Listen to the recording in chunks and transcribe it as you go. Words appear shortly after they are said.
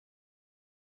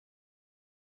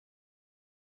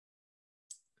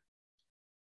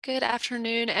Good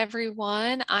afternoon,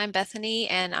 everyone. I'm Bethany,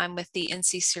 and I'm with the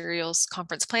NC Serials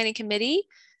Conference Planning Committee.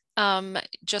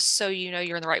 Just so you know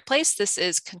you're in the right place, this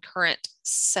is Concurrent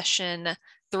Session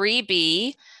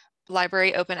 3B,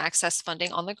 Library Open Access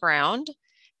Funding on the Ground.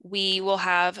 We will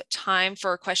have time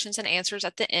for questions and answers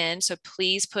at the end, so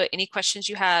please put any questions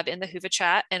you have in the Whova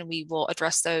chat, and we will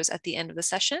address those at the end of the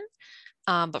session.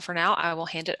 But for now, I will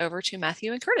hand it over to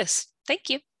Matthew and Curtis.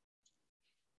 Thank you.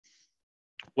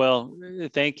 Well,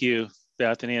 thank you,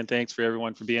 Bethany, and thanks for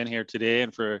everyone for being here today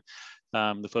and for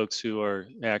the folks who are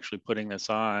actually putting this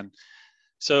on.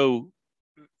 So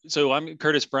I'm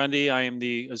Curtis Brundy. I am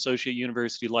the Associate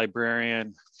University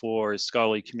Librarian for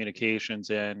Scholarly Communications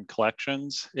and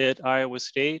Collections at Iowa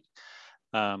State.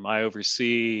 I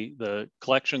oversee the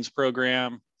collections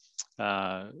program,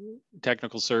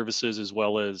 technical services, as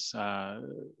well as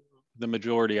the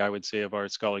majority, I would say, of our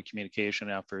scholarly communication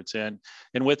efforts. And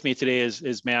with me today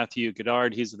is Matthew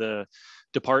Goddard. He's the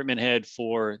department head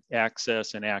for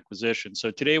access and acquisition. So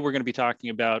today we're going to be talking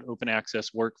about open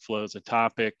access workflows, a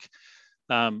topic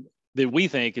that we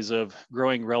think is of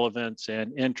growing relevance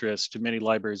and interest to many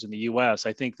libraries in the US.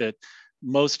 I think that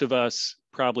most of us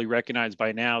probably recognize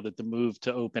by now that the move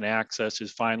to open access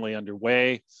is finally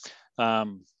underway.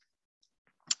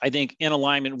 I think in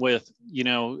alignment with,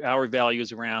 our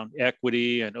values around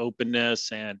equity and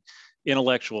openness and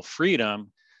intellectual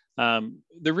freedom,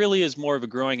 there really is more of a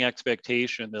growing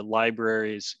expectation that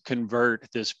libraries convert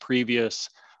this previous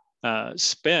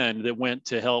spend that went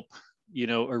to help,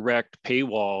 erect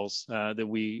paywalls, that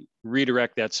we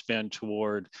redirect that spend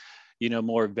toward,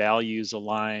 more values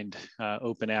aligned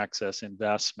open access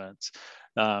investments.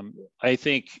 I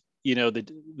think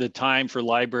the time for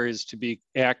libraries to be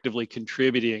actively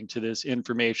contributing to this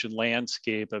information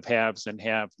landscape of haves and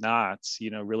have-nots,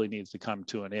 really needs to come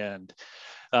to an end.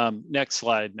 Next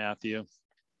slide, Matthew.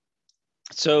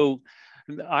 So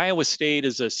Iowa State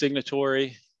is a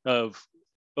signatory of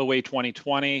OA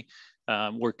 2020.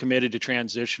 We're committed to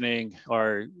transitioning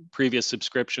our previous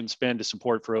subscription spend to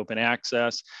support for open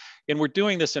access. And we're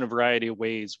doing this in a variety of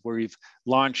ways where we've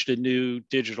launched a new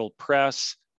digital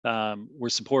press. We're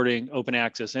supporting open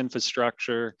access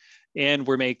infrastructure, and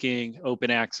we're making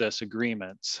open access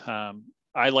agreements.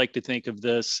 I like to think of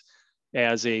this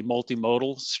as a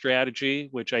multimodal strategy,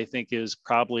 which I think is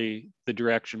probably the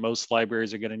direction most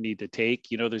libraries are going to need to take.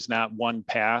 There's not one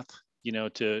path,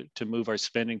 to move our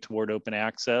spending toward open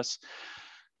access.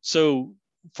 So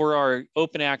for our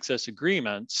open access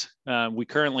agreements, we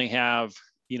currently have,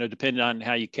 depending on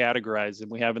how you categorize them,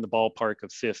 we have in the ballpark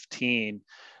of 15.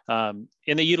 And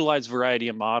they utilize a variety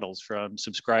of models from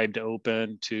subscribe to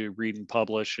open to read and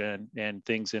publish and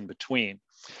things in between.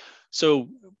 So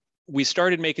we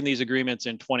started making these agreements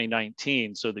in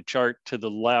 2019. So the chart to the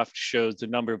left shows the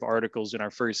number of articles in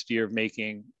our first year of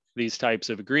making these types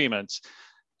of agreements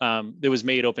that was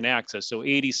made open access. So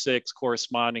 86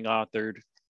 corresponding authored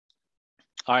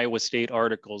Iowa State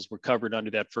articles were covered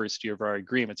under that first year of our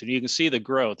agreements. And you can see the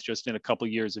growth just in a couple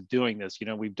of years of doing this.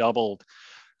 We've doubled.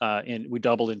 We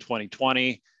doubled in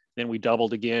 2020, then we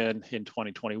doubled again in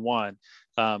 2021.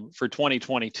 For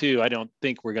 2022, I don't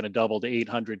think we're going to double to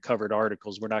 800 covered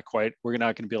articles. We're not going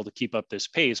to be able to keep up this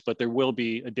pace, but there will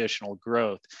be additional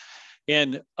growth.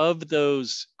 And of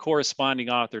those corresponding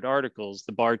authored articles,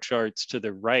 the bar charts to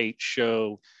the right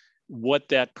show what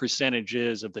that percentage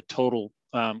is of the total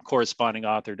corresponding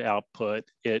authored output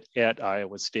at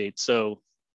Iowa State. So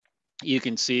you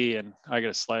can see, and I got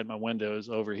to slide my windows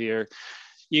over here.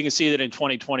 You can see that in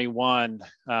 2021,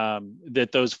 that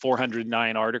those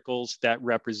 409 articles, that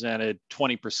represented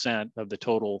 20% of the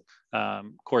total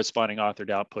corresponding authored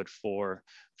output for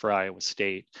Iowa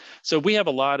State. So we have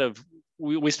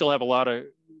we still have a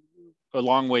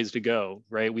long ways to go,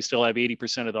 right? We still have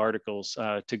 80% of the articles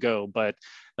to go, but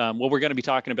what we're going to be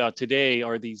talking about today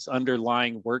are these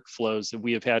underlying workflows that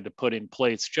we have had to put in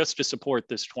place just to support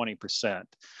this 20%.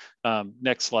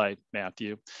 Next slide,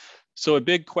 Matthew. So a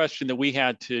big question that we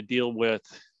had to deal with,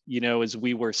 as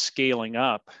we were scaling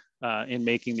up in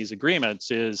making these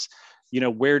agreements is,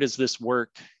 where does this work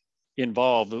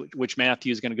involve, which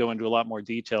Matthew is going to go into a lot more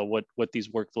detail, what these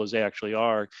workflows actually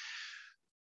are.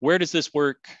 Where does this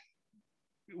work?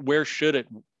 Where should it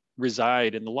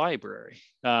reside in the library?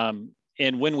 And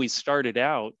when we started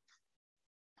out,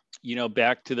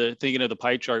 back to thinking of the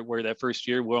pie chart where that first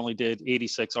year we only did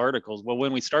 86 articles. Well,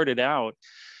 when we started out,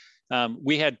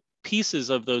 we had pieces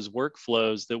of those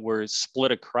workflows that were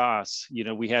split across.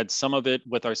 We had some of it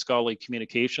with our scholarly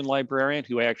communication librarian,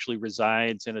 who actually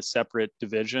resides in a separate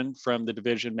division from the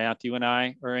division Matthew and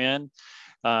I are in.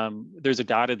 There's a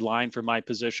dotted line from my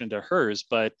position to hers,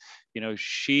 but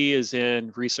she is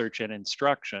in research and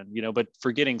instruction. But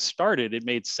for getting started, it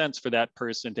made sense for that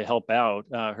person to help out.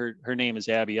 Her name is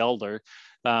Abby Elder.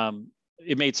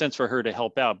 It made sense for her to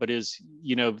help out, but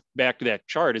back to that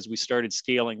chart, as we started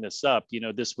scaling this up,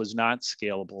 this was not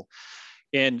scalable.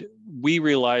 And we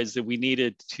realized that we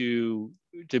needed to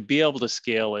be able to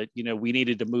scale it, we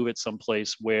needed to move it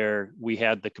someplace where we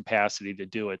had the capacity to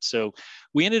do it. So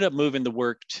we ended up moving the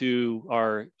work to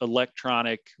our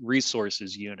electronic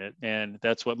resources unit. And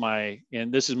that's what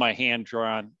this is my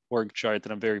hand-drawn org chart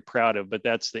that I'm very proud of, but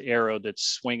that's the arrow that's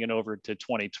swinging over to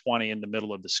 2020 in the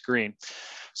middle of the screen.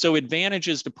 So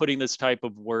advantages to putting this type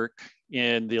of work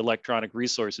in the electronic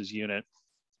resources unit.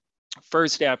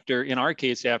 First, in our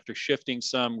case, after shifting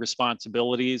some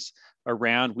responsibilities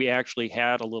around, we actually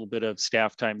had a little bit of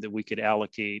staff time that we could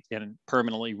allocate and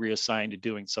permanently reassign to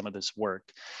doing some of this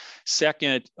work.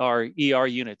 Second, our ER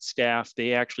unit staff,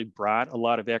 they actually brought a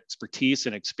lot of expertise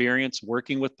and experience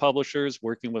working with publishers,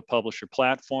 working with publisher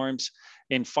platforms.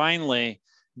 And finally,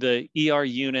 the ER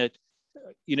unit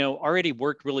already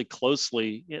worked really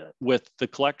closely with the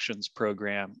collections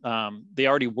program. They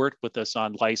already worked with us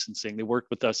on licensing. They worked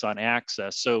with us on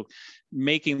access. So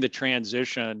making the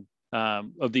transition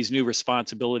of these new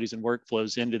responsibilities and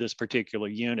workflows into this particular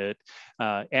unit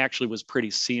actually was pretty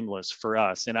seamless for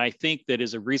us. And I think that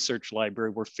as a research library,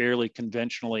 we're fairly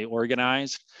conventionally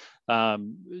organized.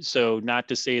 So not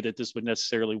to say that this would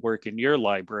necessarily work in your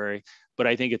library, but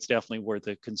I think it's definitely worth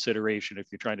a consideration if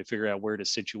you're trying to figure out where to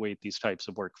situate these types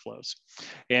of workflows.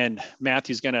 And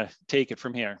Matthew's going to take it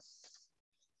from here.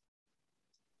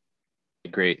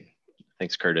 Great.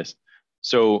 Thanks, Curtis.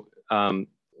 So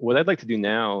what I'd like to do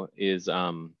now is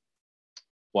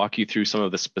walk you through some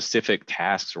of the specific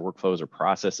tasks or workflows or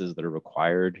processes that are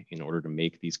required in order to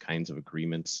make these kinds of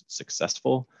agreements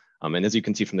successful. And as you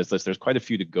can see from this list, there's quite a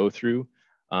few to go through.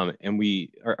 And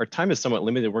our time is somewhat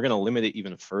limited. We're going to limit it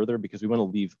even further because we want to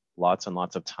leave lots and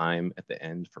lots of time at the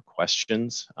end for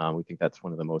questions. We think that's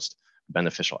one of the most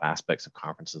beneficial aspects of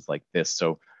conferences like this.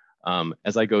 So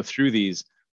as I go through these,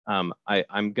 I'm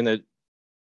going to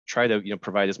try to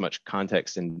provide as much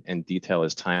context and detail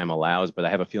as time allows, but I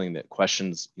have a feeling that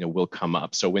questions will come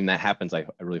up. So when that happens, I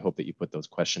really hope that you put those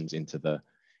questions into the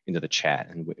chat,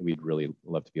 and we'd really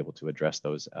love to be able to address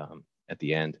those at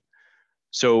the end.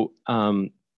 So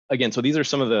again, so these are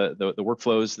some of the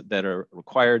workflows that are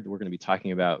required. We're going to be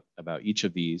talking about each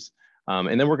of these.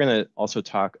 And then we're going to also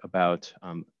talk about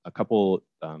a couple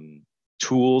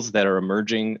tools that are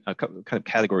emerging, a couple kind of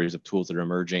categories of tools that are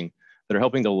emerging that are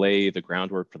helping to lay the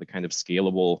groundwork for the kind of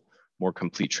scalable, more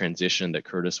complete transition that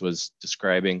Curtis was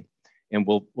describing. And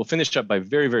we'll finish up by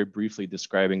very, very briefly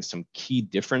describing some key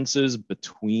differences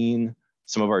between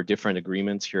some of our different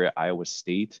agreements here at Iowa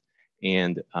State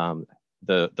and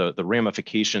the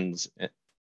ramifications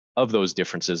of those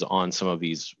differences on some of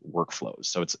these workflows.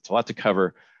 So it's a lot to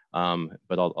cover,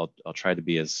 but I'll try to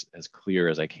be as clear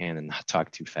as I can and not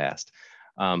talk too fast.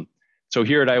 So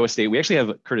here at Iowa State, we actually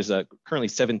have, Curtis, currently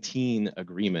 17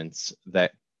 agreements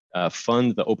that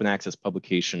fund the open access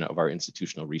publication of our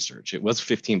institutional research. It was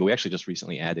 15, but we actually just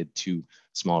recently added 2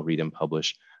 small read and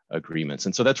publish agreements.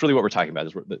 And so that's really what we're talking about,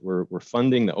 is we're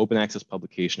funding the open access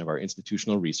publication of our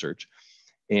institutional research.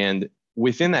 And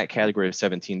within that category of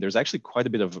 17, there's actually quite a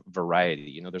bit of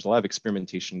variety. There's a lot of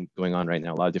experimentation going on right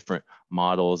now, a lot of different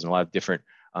models and a lot of different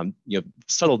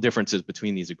subtle differences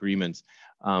between these agreements.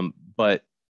 But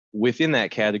within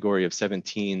that category of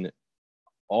 17,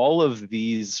 all of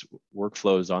these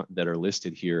workflows that are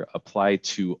listed here apply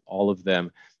to all of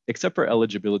them, except for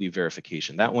eligibility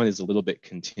verification. That one is a little bit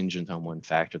contingent on one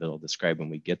factor that I'll describe when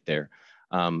we get there.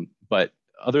 But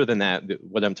other than that,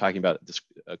 what I'm talking about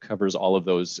covers all of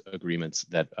those agreements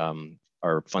that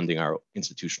are funding our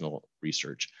institutional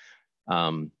research.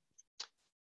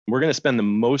 We're going to spend the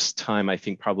most time, I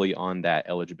think, probably on that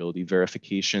eligibility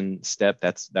verification step.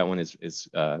 That one is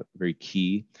very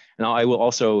key. And I will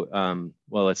also,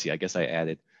 well, let's see, I guess I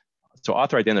added. So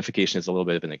author identification is a little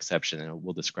bit of an exception, and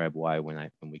we'll describe why when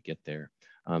we get there.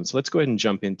 So let's go ahead and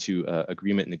jump into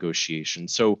agreement negotiation.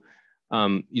 So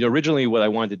originally what I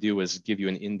wanted to do was give you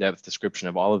an in-depth description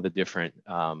of all of the different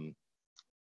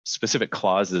specific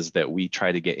clauses that we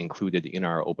try to get included in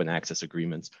our open access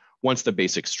agreements once the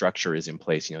basic structure is in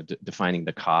place, defining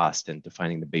the cost and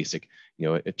defining the basic,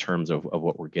 in terms of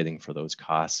what we're getting for those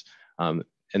costs.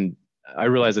 And I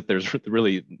realize that there's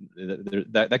really,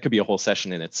 that could be a whole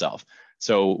session in itself.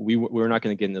 So we're not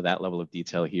going to get into that level of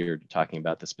detail here, talking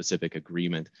about the specific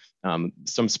agreement.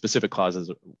 Some specific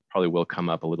clauses probably will come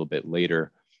up a little bit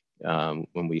later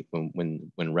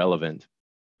when relevant.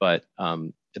 But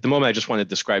at the moment, I just want to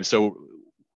describe, so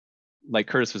like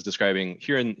Curtis was describing,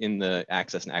 here in the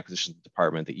Access and Acquisitions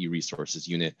Department, the e-resources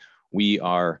unit, we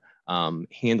are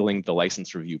handling the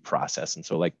license review process. And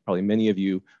so like probably many of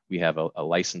you, we have a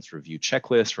license review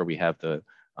checklist where we have the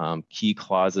key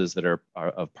clauses that are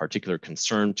of particular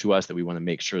concern to us that we want to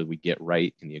make sure that we get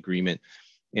right in the agreement.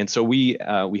 And so we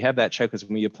have that checklist.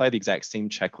 When we apply the exact same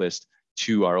checklist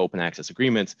to our open access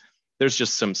agreements, there's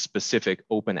just some specific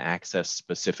open access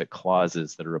specific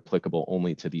clauses that are applicable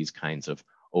only to these kinds of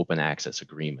open access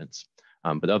agreements.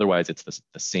 But otherwise, it's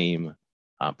the same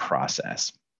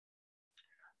process.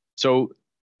 So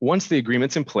once the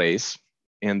agreement's in place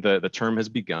and the term has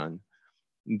begun,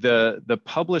 the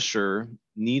publisher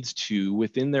needs to,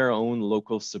 within their own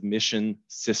local submission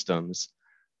systems,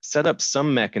 set up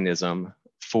some mechanism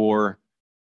for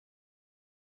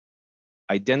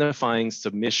identifying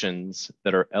submissions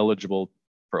that are eligible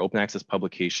for open access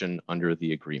publication under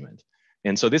the agreement.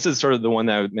 And so this is sort of the one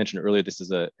that I mentioned earlier. This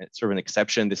is a sort of an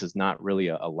exception. This is not really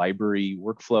a library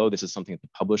workflow. This is something that the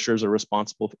publishers are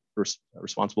responsible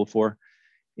for.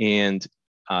 And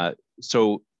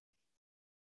so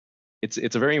it's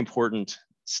a very important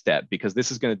step because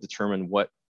this is going to determine what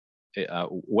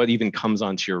even comes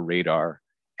onto your radar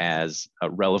as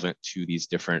relevant to these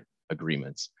different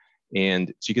agreements. And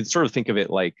so you can sort of think of it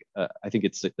like, I think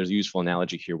there's a useful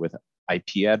analogy here with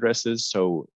IP addresses.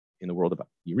 So in the world of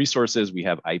e-resources, we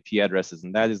have IP addresses,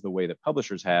 and that is the way that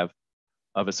publishers have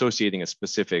of associating a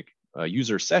specific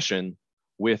user session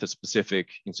with a specific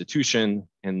institution,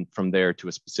 and from there to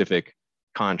a specific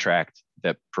contract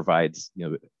that provides,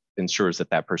 ensures that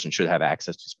that person should have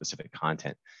access to specific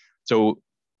content. So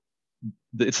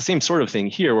it's the same sort of thing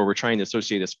here, where we're trying to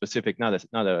associate a specific, not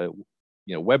a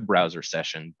web browser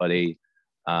session, but a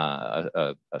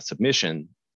submission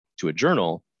to a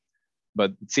journal,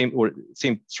 but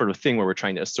same sort of thing where we're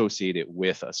trying to associate it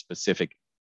with a specific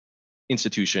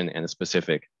institution and a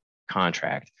specific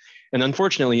contract. And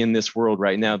unfortunately, in this world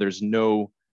right now, there's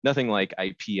nothing like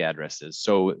IP addresses.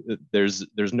 So there's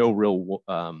no real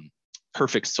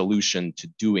perfect solution to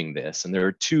doing this. And there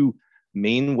are two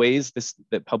main ways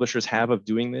that publishers have of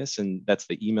doing this, and that's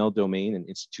the email domain and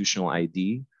institutional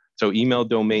ID. So email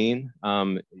domain,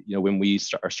 when we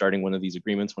are starting one of these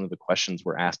agreements, one of the questions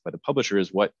we're asked by the publisher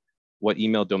is what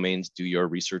email domains do your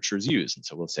researchers use? And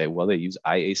so we'll say, well, they use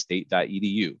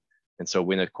iastate.edu. And so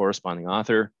when a corresponding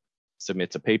author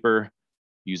submits a paper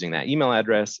using that email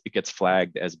address, it gets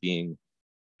flagged as being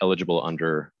eligible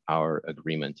under our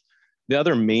agreement. The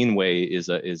other main way is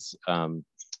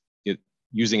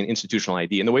using an institutional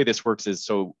ID. And the way this works is,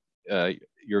 so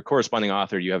your corresponding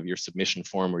author, you have your submission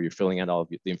form where you're filling out all of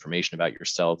the information about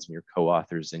yourselves and your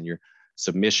co-authors and your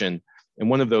submission. And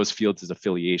one of those fields is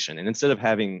affiliation. And instead of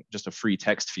having just a free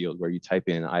text field where you type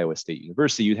in Iowa State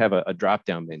University, you'd have a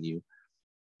drop-down menu.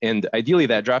 And ideally,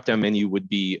 that drop-down menu would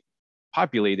be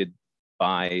populated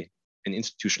by an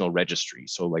institutional registry,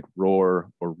 so like ROR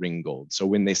or Ringgold. So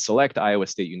when they select Iowa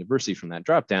State University from that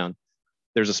drop-down,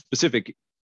 there's a specific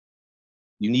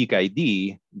unique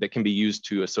ID that can be used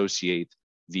to associate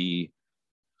the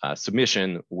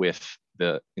submission with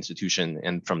the institution,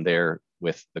 and from there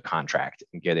with the contract,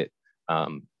 and get it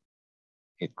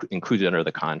included under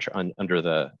the contract, under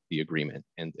the agreement,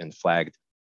 and flagged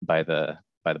by the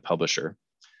publisher.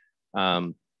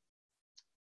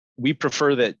 We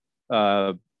prefer that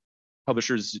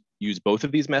publishers use both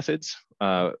of these methods.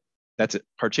 That's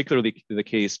particularly the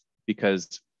case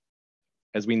because,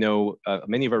 as we know,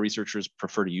 many of our researchers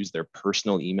prefer to use their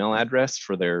personal email address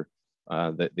for their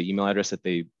the email address that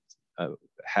they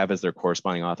have as their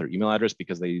corresponding author email address,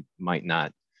 because they might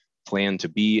not plan to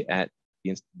be at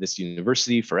this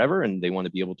university forever, and they want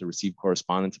to be able to receive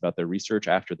correspondence about their research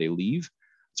after they leave.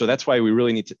 So that's why we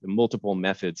really need multiple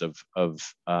methods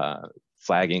of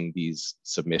flagging these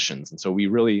submissions. And so we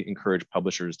really encourage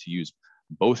publishers to use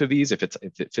both of these. If it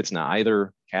fits in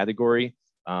either category,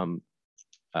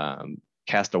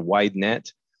 cast a wide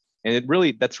net. And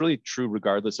that's really true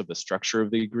regardless of the structure of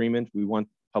the agreement. We want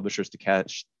publishers to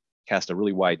cast a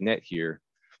really wide net here,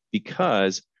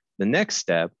 because the next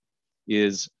step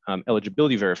is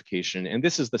eligibility verification. And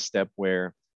this is the step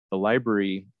where the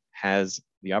library has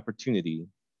the opportunity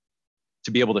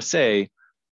to be able to say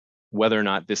whether or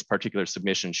not this particular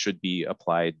submission should be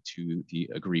applied to the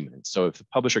agreement. So if the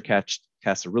publisher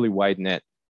casts a really wide net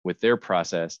with their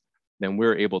process, then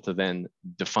we're able to then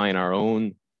define our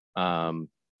own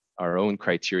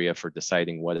criteria for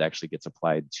deciding what actually gets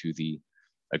applied to the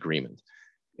agreement.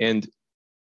 And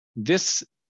this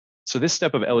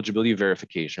step of eligibility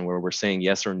verification, where we're saying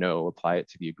yes or no, apply it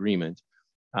to the agreement,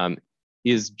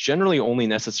 is generally only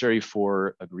necessary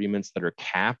for agreements that are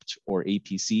capped or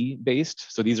APC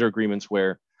based. So these are agreements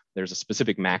where there's a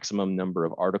specific maximum number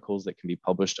of articles that can be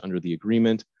published under the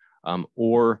agreement,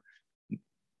 or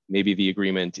maybe the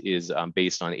agreement is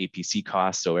based on APC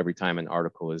costs. So every time an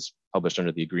article is published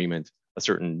under the agreement, a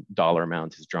certain dollar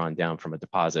amount is drawn down from a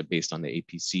deposit based on the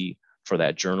APC for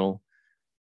that journal.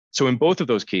 So in both of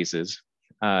those cases,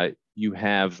 you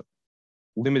have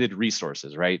limited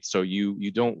resources, right? So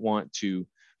you don't want to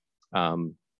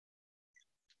you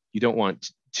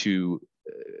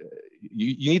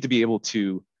need to be able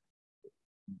to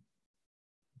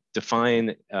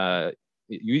define,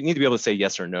 you need to be able to say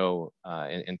yes or no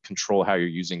and control how you're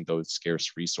using those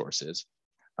scarce resources.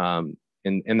 And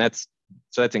that's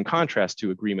in contrast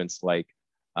to agreements like,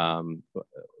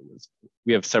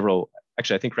 we have several,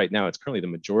 actually I think right now it's currently the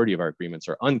majority of our agreements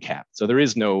are uncapped. So there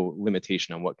is no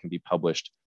limitation on what can be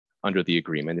published under the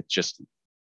agreement. It's just,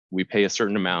 we pay a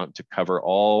certain amount to cover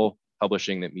all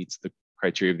publishing that meets the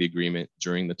criteria of the agreement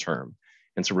during the term.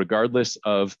 And so regardless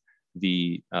of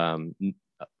the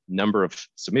number of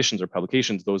submissions or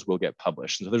publications, those will get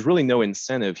published. And so there's really no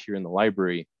incentive here in the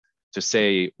library to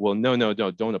say, well, no,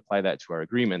 don't apply that to our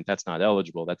agreement. That's not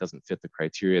eligible. That doesn't fit the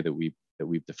criteria that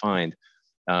we've defined,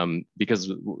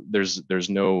 because there's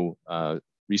no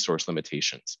resource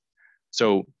limitations.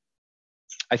 So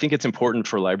I think it's important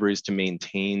for libraries to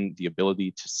maintain the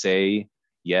ability to say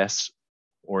yes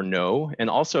or no, and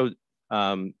also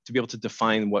to be able to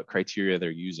define what criteria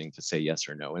they're using to say yes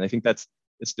or no. And I think it's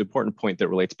the important point that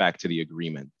relates back to the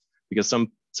agreement, because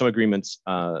some agreements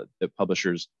that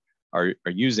publishers are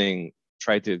using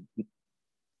try to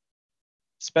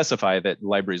specify that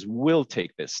libraries will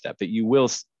take this step, that you will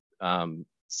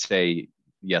say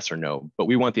yes or no, but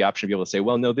we want the option to be able to say,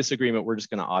 well, no, this agreement, we're just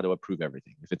going to auto approve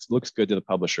everything. If it looks good to the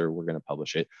publisher, we're going to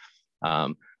publish it.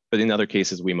 But in other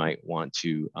cases, we might want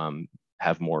to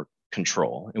have more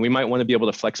control, and we might want to be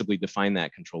able to flexibly define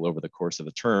that control over the course of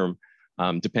the term,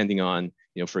 depending on,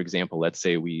 for example, let's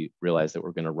say we realize that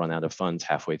we're going to run out of funds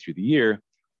halfway through the year.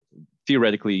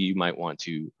 Theoretically, you might want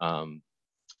to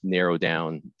narrow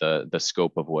down the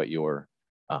scope of what you're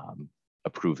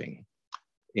approving.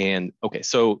 And okay,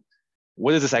 so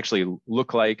what does this actually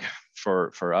look like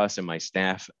for us and my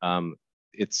staff?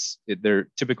 They're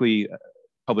typically,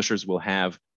 publishers will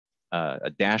have a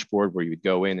dashboard where you would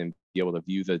go in and be able to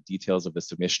view the details of the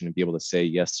submission and be able to say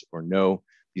yes or no.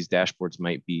 These dashboards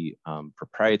might be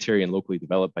proprietary and locally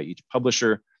developed by each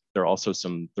publisher. There are also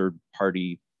some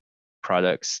third-party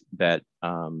products that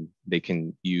they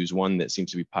can use. One that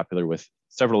seems to be popular with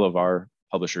several of our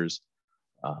publishers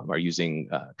are using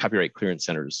Copyright Clearance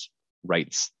Center's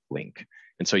rights link.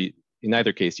 And so in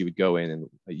either case, you would go in and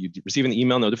you'd receive an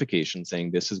email notification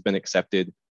saying this has been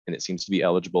accepted and it seems to be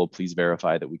eligible. Please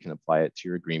verify that we can apply it to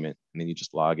your agreement. And then you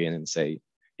just log in and say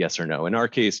yes or no. In our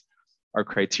case, our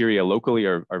criteria locally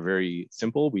are very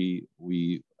simple. We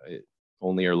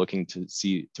only are looking to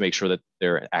make sure that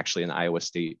they're actually an Iowa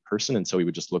State person. And so we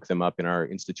would just look them up in our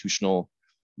institutional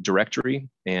directory.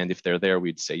 And if they're there,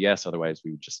 we'd say yes. Otherwise,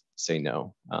 we would just say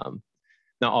no.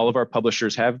 Not all of our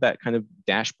publishers have that kind of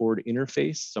dashboard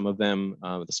interface. Some of them,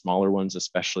 the smaller ones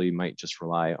especially, might just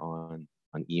rely on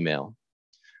email.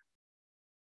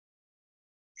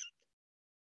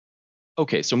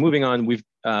 Okay, so moving on, we've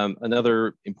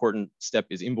another important step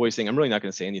is invoicing. I'm really not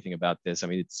going to say anything about this. I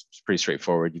mean, it's pretty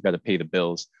straightforward. You've got to pay the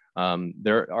bills.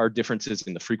 There are differences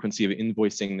in the frequency of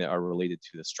invoicing that are related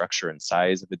to the structure and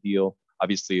size of the deal.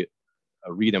 Obviously,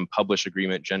 a read and publish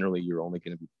agreement, generally, you're only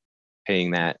going to be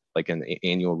paying that like an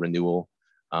annual renewal,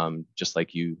 just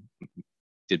like you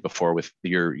did before with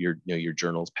your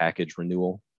journals package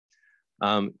renewal.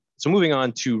 So moving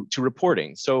on to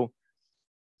reporting. So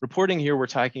reporting here, we're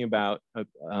talking about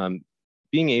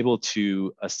being able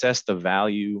to assess the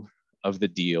value of the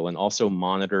deal and also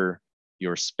monitor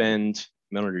your spend,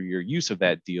 monitor your use of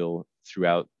that deal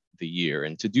throughout the year.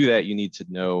 And to do that, you need to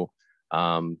know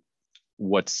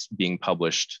what's being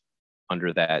published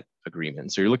under that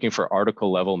agreement. So you're looking for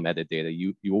article level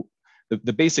metadata.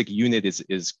 The basic unit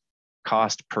is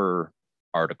cost per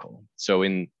article. So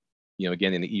again,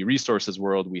 in the e-resources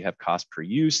world, we have cost per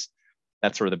use.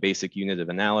 That's sort of the basic unit of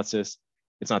analysis.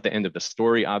 It's not the end of the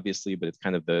story, obviously, but it's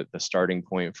kind of the starting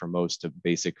point for most of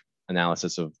basic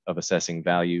analysis of assessing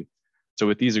value. So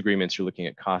with these agreements, you're looking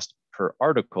at cost per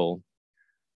article,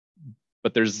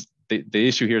 but there's the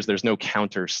issue here is there's no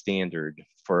counter standard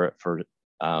for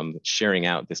sharing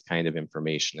out this kind of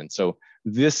information. And so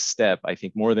this step, I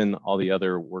think more than all the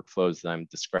other workflows that I'm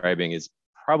describing, is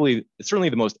certainly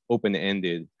the most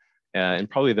open-ended and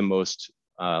probably the most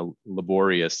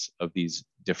laborious of these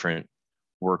different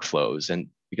workflows. And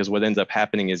because what ends up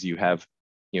happening is you have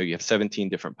 17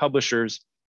 different publishers,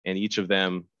 and each of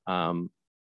them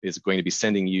is going to be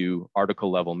sending you article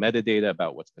level metadata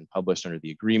about what's been published under the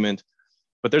agreement.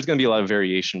 But there's going to be a lot of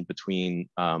variation between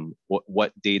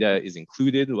what data is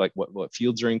included, like what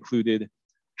fields are included,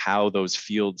 how those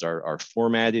fields are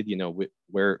formatted,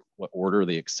 what order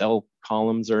the Excel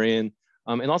columns are in,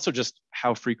 and also just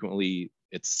how frequently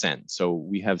it's sent. So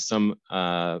we have some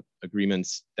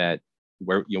agreements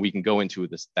where we can go into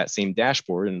that same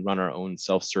dashboard and run our own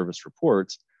self-service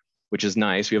reports, which is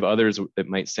nice. We have others that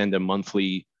might send a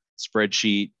monthly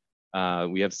spreadsheet.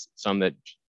 We have some that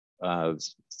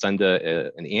send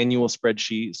an annual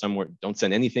spreadsheet. Some don't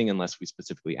send anything unless we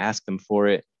specifically ask them for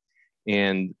it.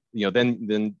 And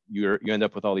then you end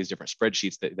up with all these different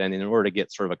spreadsheets that then, in order to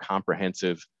get sort of a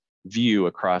comprehensive view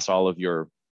across all of your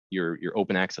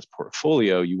open access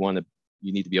portfolio, you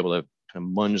need to be able to kind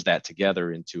of munge that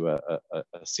together into a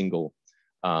single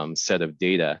set of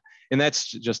data. And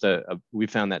that's just we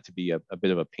found that to be a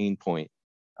bit of a pain point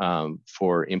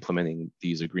for implementing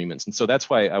these agreements. And so that's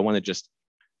why I want to just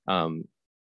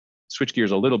switch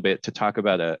gears a little bit to talk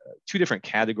about two different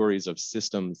categories of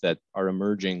systems that are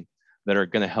emerging that are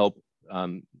going to help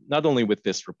not only with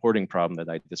this reporting problem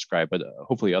that I described, but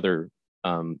hopefully other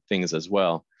things as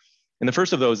well. And the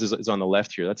first of those is on the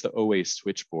left here. That's the OA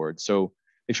switchboard. So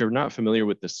if you're not familiar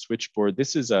with the switchboard,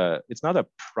 this is it's not a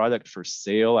product for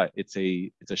sale. It's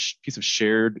a piece of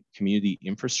shared community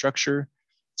infrastructure.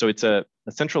 So it's a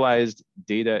centralized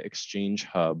data exchange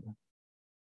hub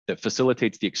that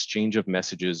facilitates the exchange of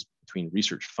messages between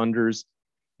research funders,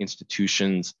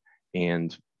 institutions,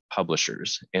 and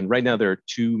publishers. And right now there are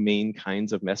two main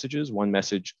kinds of messages. One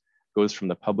message goes from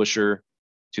the publisher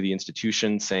to the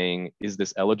institution saying, is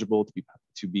this eligible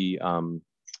to be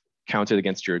counted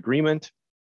against your agreement?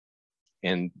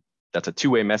 And that's a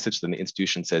two-way message. Then the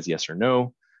institution says yes or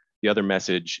no. The other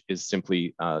message is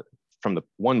simply from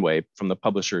the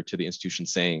publisher to the institution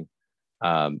saying,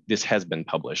 this has been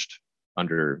published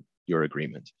under your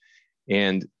agreement.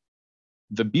 And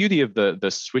the beauty of the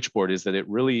switchboard is that it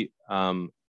really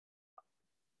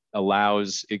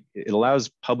allows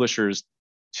publishers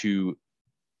to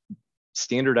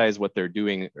standardize what they're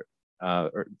doing,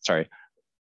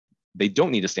 they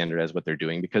don't need to standardize what they're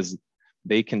doing because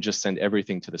they can just send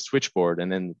everything to the switchboard. And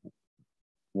then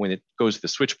when it goes to the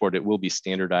switchboard, it will be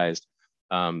standardized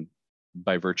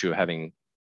by virtue of having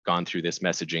gone through this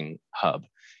messaging hub.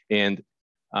 And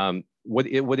what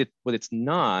it's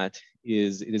not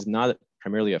is, it is not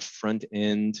primarily a front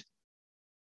end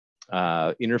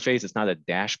interface. It's not a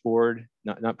dashboard,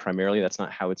 not primarily. That's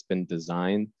not how it's been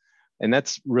designed. And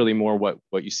that's really more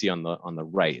what you see on the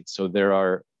right. So there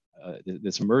are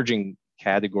this emerging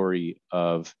category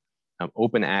of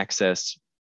open access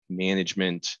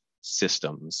management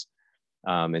systems.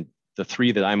 And the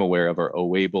three that I'm aware of are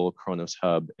OABLE, Kronos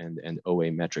Hub, and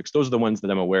OA Metrics. Those are the ones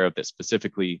that I'm aware of that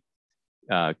specifically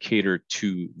cater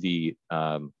to the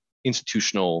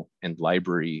institutional and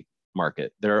library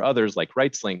market. There are others like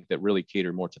RightsLink that really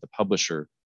cater more to the publisher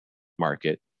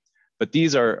market. But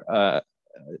these are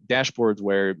dashboards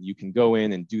where you can go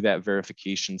in and do that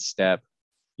verification step.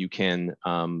 You can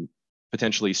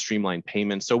potentially streamline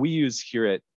payments. So we use here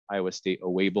at Iowa State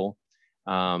OABLE,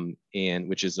 and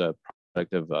which is a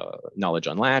product of Knowledge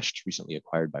Unlatched, recently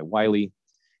acquired by Wiley.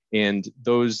 And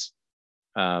those,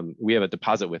 we have a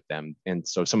deposit with them. And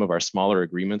so some of our smaller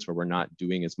agreements where we're not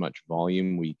doing as much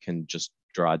volume, we can just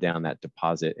draw down that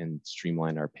deposit and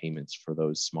streamline our payments for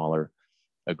those smaller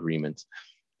agreements.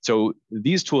 So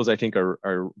these tools, I think, are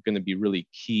going to be really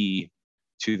key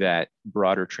to that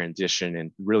broader transition,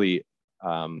 and really,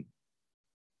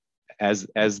 as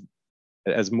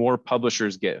more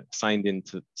publishers get signed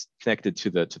into, connected to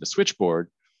the switchboard,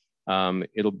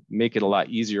 it'll make it a lot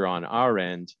easier on our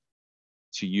end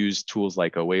to use tools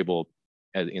like OABLE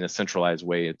in a centralized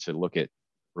way to look at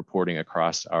reporting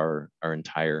across our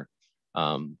entire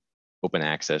open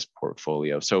access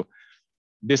portfolio. So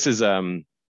this is sort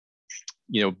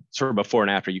of before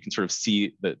and after. You can sort of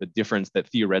see the difference that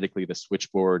theoretically the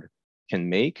switchboard can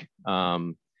make.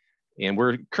 And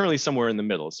we're currently somewhere in the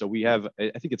middle. So we have,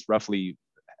 I think it's roughly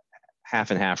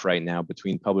half and half right now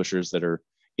between publishers that are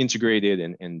integrated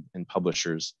and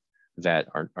publishers that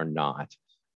are not.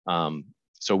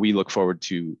 So we look forward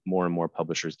to more and more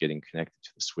publishers getting connected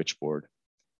to the switchboard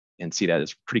and see that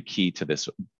as pretty key to this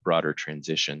broader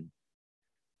transition.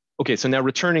 Okay, so now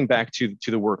returning back to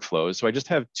the workflows. So I just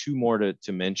have two more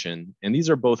to mention, and these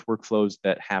are both workflows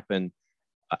that happen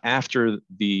after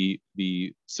the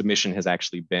submission has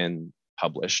actually been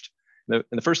published. And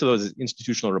the first of those is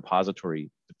institutional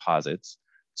repository deposits.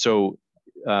 So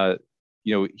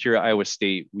here at Iowa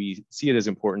State, we see it as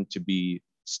important to be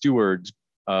stewards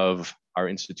of our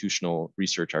institutional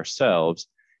research ourselves.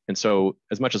 And so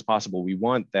as much as possible, we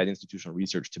want that institutional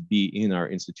research to be in our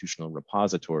institutional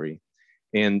repository.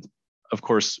 And of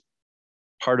course,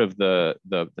 part of the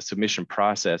submission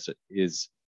process is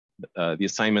the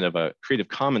assignment of a Creative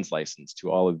Commons license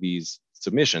to all of these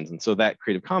submissions. And so that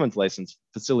Creative Commons license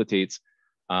facilitates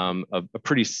a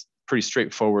pretty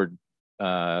straightforward,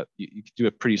 you can do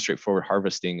a pretty straightforward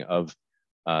harvesting of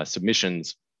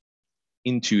submissions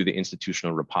into the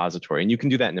institutional repository. And you can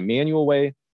do that in a manual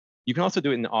way. You can also do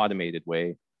it in an automated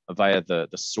way via the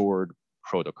SWORD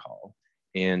protocol.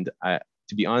 And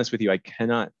to be honest with you, I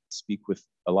cannot speak with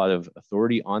a lot of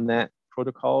authority on that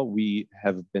protocol. We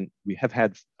have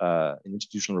had an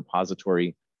institutional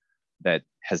repository that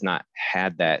has not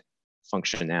had that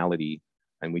functionality,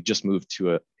 and we just moved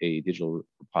to a digital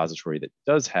repository that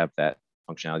does have that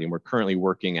functionality, and we're currently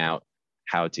working out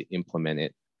how to implement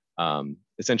it.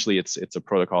 Essentially, it's a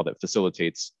protocol that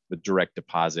facilitates the direct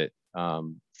deposit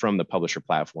from the publisher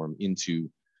platform into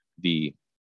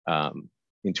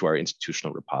our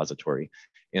institutional repository.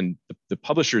 And the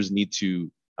publishers need to,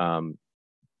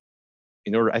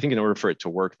 in order for it to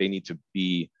work, they need to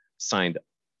be signed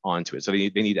onto it. So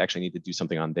they actually need to do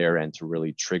something on their end to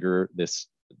really trigger this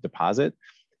deposit.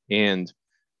 And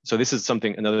so this is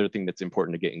another thing that's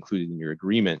important to get included in your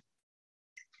agreement,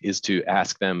 is to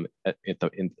ask them in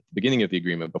the beginning of the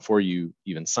agreement, before you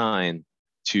even sign,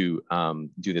 to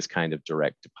do this kind of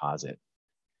direct deposit.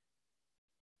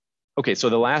 Okay, so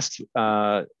the last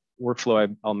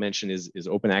workflow I'll mention is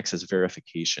open access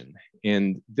verification.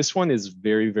 And this one is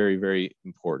very, very, very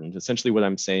important. Essentially what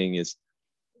I'm saying is,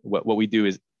 what we do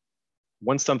is,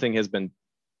 once something has been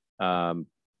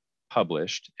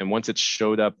published, and once it's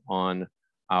showed up on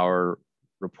our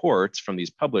reports from these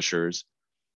publishers,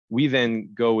 we then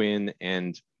go in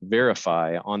and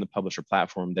verify on the publisher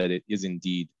platform that it is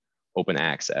indeed open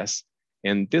access.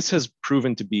 And this has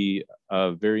proven to be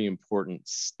a very important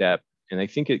step. And I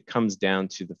think it comes down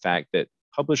to the fact that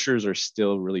publishers are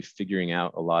still really figuring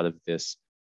out a lot of this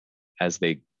as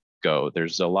they go.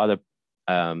 There's a lot of,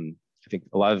 I think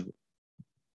a lot of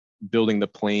building the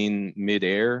plane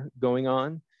midair going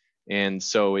on. And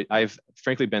so I've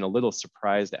frankly been a little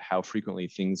surprised at how frequently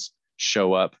things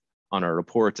show up on our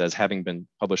reports as having been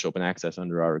published open access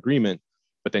under our agreement,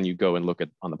 but then you go and look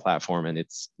on the platform and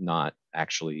it's not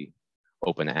actually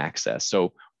open access.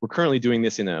 So we're currently doing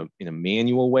this in a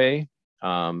manual way,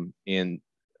 and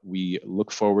we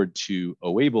look forward to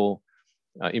OABLE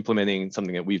implementing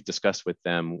something that we've discussed with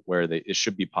them, where it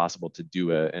should be possible to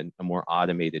do a more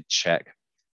automated check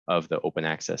of the open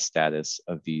access status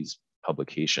of these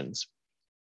publications.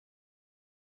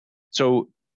 So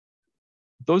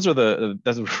that's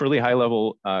a really high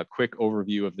level, quick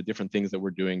overview of the different things that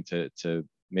we're doing to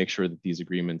make sure that these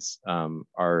agreements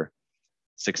are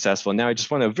successful. Now I just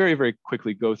want to very, very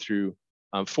quickly go through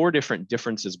 4 different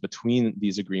differences between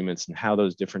these agreements and how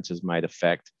those differences might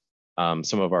affect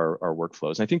some of our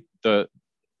workflows. And I think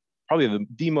probably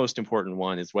the most important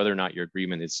one is whether or not your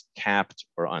agreement is capped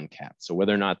or uncapped. So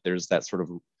whether or not there's that sort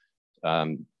of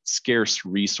scarce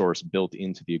resource built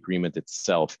into the agreement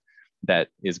itself that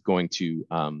is going to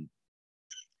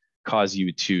cause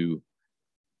you to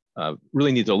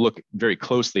really need to look very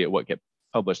closely at what gets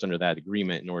published under that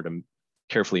agreement in order to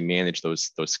carefully manage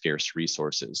those scarce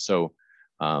resources. So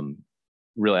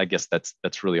really, I guess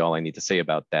that's really all I need to say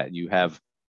about that. You have,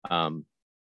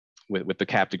 with the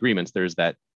capped agreements, there's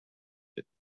that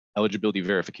eligibility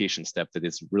verification step that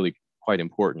is really quite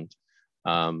important.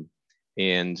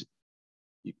 And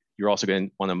you're also going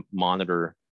to want to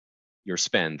monitor your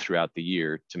spend throughout the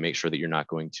year to make sure that you're not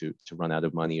going to run out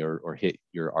of money or hit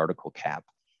your article cap.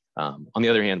 On the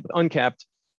other hand, with uncapped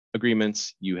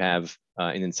agreements, you have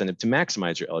an incentive to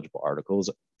maximize your eligible articles,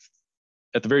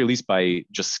 at the very least by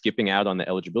just skipping out on the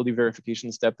eligibility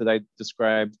verification step that I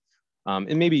described.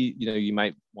 And maybe you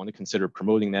might want to consider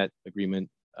promoting that agreement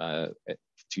to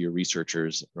your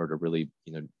researchers in order to really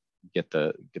get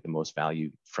the most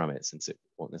value from it, since it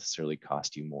won't necessarily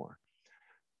cost you more.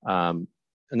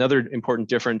 Another important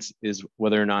difference is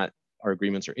whether or not our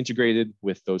agreements are integrated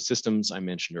with those systems I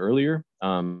mentioned earlier.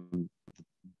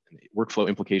 Workflow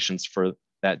implications for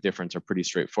that difference are pretty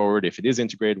straightforward. If it is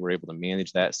integrated, we're able to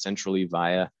manage that centrally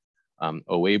via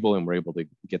OABLE, and we're able to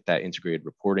get that integrated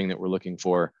reporting that we're looking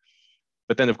for.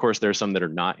 But then, of course, there are some that are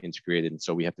not integrated, and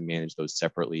so we have to manage those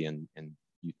separately and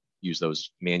use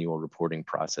those manual reporting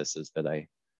processes that I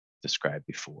described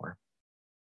before.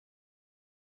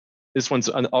 This one's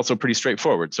also pretty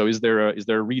straightforward. So is there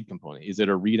a read component? Is it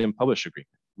a read and publish agreement?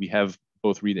 We have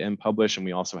both read and publish, and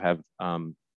we also have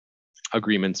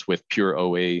agreements with pure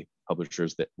OA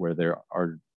publishers where there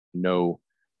are no,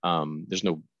 there's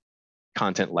no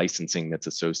content licensing that's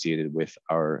associated with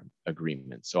our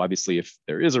agreement. So obviously, if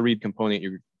there is a read component,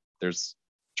 there's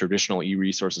traditional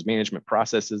e-resources management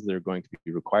processes that are going to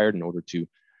be required in order to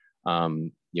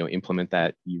implement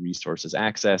that e-resources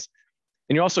access.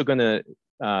 And you're also going to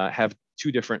have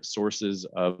two different sources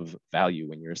of value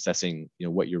when you're assessing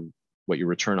what your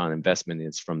return on investment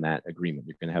is from that agreement.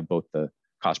 You're going to have both the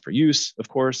cost per use, of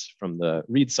course, from the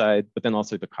read side, but then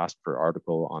also the cost per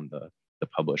article on the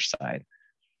publish side.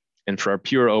 And for our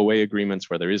pure OA agreements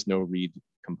where there is no read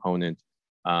component,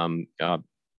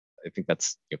 I think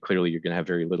that's clearly you're going to have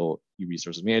very little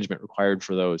e-resources management required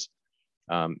for those.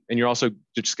 And you're also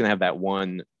just going to have that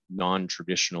one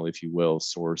non-traditional, if you will,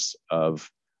 source of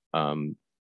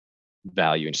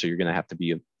value. And so you're going to have to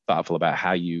be thoughtful about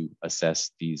how you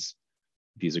assess these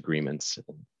agreements.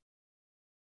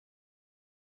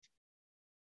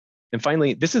 And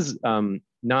finally, this is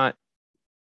not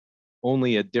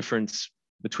only a difference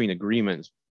between agreements,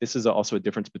 this is also a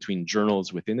difference between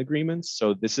journals within agreements.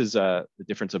 So this is the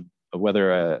difference of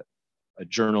whether a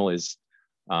journal is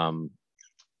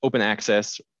open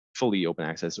access, fully open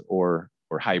access, or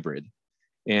hybrid.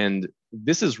 And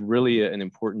this is really an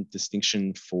important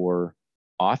distinction for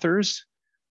authors.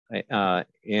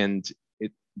 And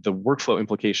the workflow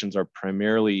implications are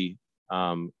primarily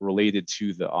related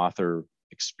to the author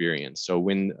experience. So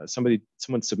when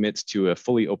someone submits to a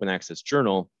fully open access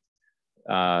journal,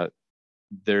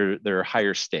 there are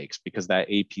higher stakes because that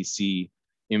APC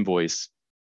invoice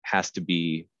has to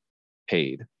be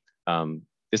paid.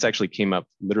 This actually came up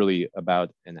literally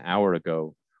about an hour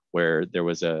ago, where there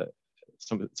was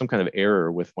some kind of error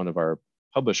with one of our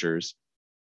publishers,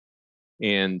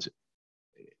 and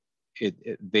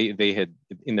they had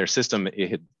in their system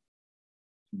it had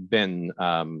been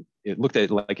it looked at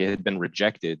it like it had been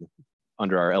rejected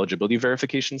under our eligibility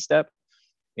verification step,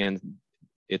 and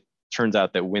it turns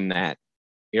out that when that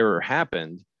error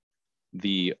happened,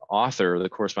 the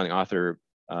corresponding author,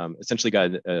 essentially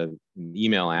got an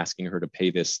email asking her to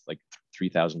pay this like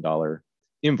 $3,000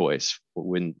 invoice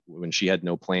when she had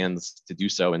no plans to do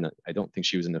so, and I don't think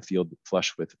she was in the field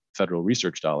flush with federal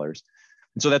research dollars.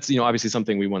 And so that's obviously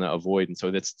something we want to avoid. And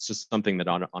so that's just something that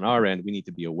on our end we need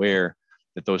to be aware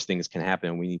that those things can happen,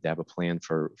 and we need to have a plan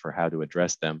for how to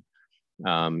address them.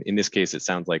 In this case, it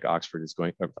sounds like Oxford is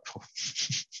going.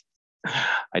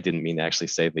 I didn't mean to actually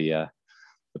say the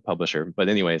publisher, but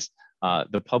anyways,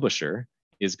 the publisher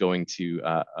is going to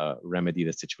remedy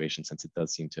the situation, since it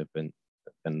does seem to have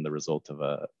been the result of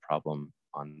a problem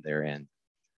on their end.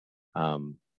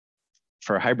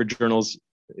 For hybrid journals,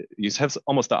 you have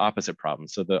almost the opposite problem.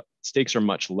 So the stakes are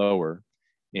much lower,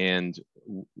 and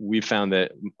we found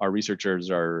that our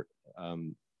researchers are,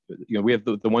 we have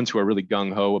the ones who are really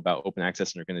gung-ho about open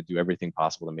access and are going to do everything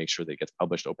possible to make sure that it gets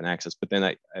published open access. But then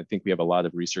I think we have a lot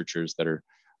of researchers that are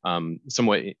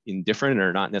somewhat indifferent and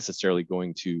are not necessarily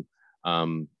going to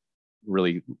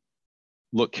really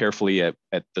look carefully at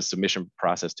the submission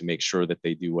process to make sure that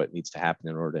they do what needs to happen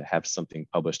in order to have something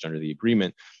published under the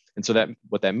agreement. And so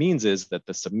what that means is that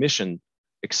the submission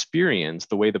experience,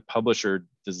 the way the publisher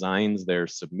designs their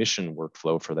submission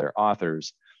workflow for their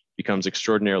authors, becomes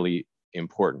extraordinarily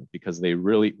important, because they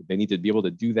need to be able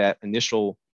to do that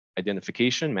initial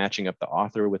identification, matching up the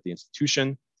author with the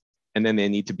institution, and then they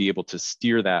need to be able to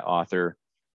steer that author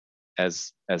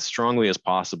as strongly as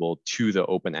possible to the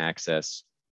open access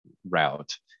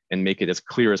route and make it as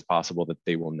clear as possible that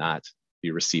they will not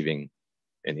be receiving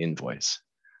an invoice.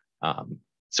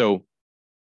 So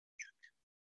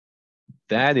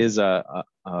that is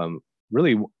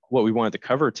really what we wanted to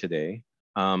cover today.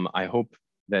 I hope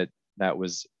that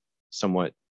was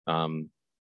somewhat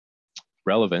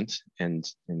relevant and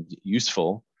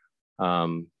useful.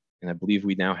 And I believe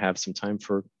we now have some time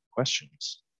for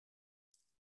questions.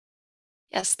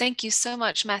 Yes, thank you so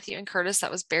much, Matthew and Curtis.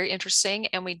 That was very interesting.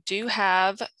 And we do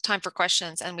have time for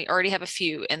questions, and we already have a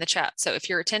few in the chat. So if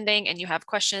you're attending and you have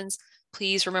questions,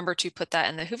 please remember to put that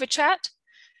in the Whova chat.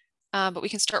 But we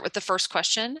can start with the first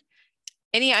question.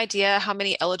 Any idea how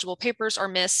many eligible papers are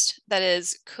missed? That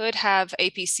is, could have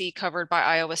APC covered by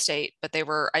Iowa State, but they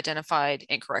were identified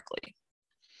incorrectly?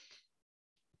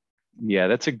 Yeah,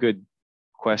 that's a good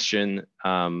question.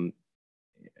 And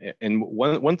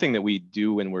one thing that we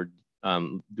do when we're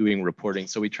doing reporting,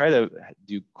 so we try to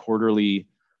do quarterly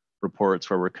reports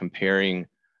where we're comparing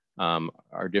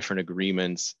our different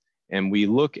agreements, and we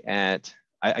look at,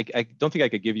 I don't think I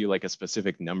could give you like a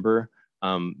specific number,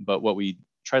 but what we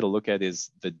try to look at is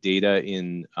the data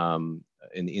in an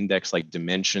index like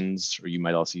Dimensions, or you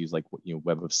might also use like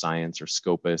Web of Science or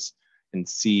Scopus, and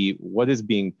see what is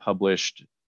being published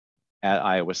at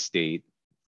Iowa State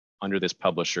under this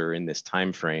publisher in this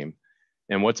time frame,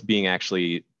 and what's being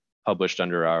actually published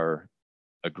under our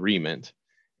agreement,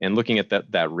 and looking at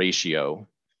that ratio.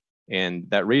 And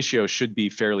that ratio should be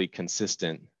fairly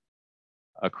consistent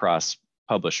across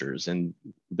publishers. And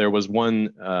there was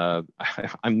one,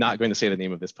 I'm not going to say the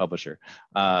name of this publisher.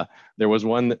 There was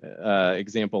one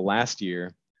example last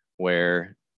year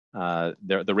where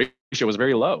the ratio was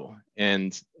very low,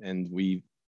 and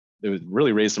it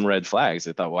really raised some red flags.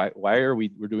 I thought, why are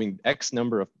we're doing X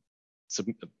number of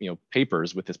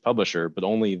papers with this publisher, but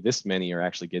only this many are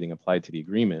actually getting applied to the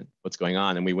agreement? What's going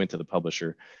on? And we went to the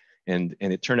publisher, and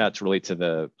it turned out to relate to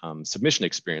the submission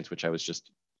experience, which I was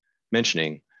just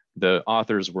mentioning. The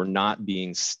authors were not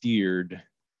being steered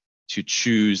to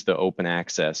choose the open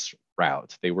access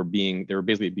route. They were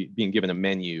basically being given a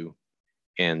menu,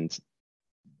 and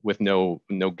with no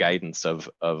guidance of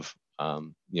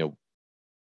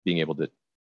being able to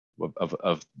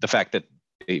of the fact that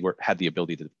they had the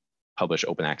ability to publish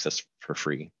open access for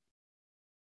free.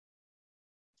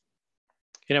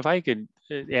 And if I could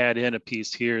add in a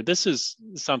piece here, this is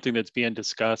something that's being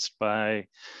discussed by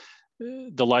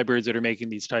the libraries that are making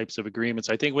these types of agreements.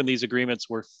 I think when these agreements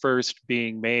were first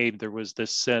being made, there was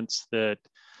this sense that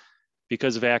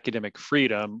because of academic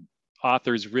freedom,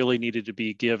 authors really needed to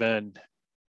be given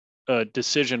a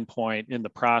decision point in the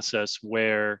process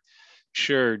where,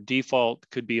 sure, default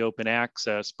could be open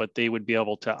access, but they would be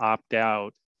able to opt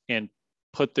out and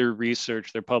put their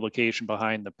research, their publication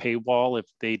behind the paywall if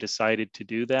they decided to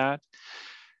do that.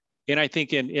 And I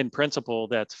think in principle,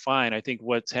 that's fine. I think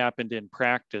what's happened in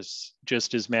practice,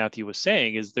 just as Matthew was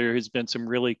saying, is there has been some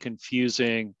really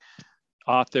confusing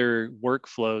author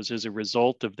workflows as a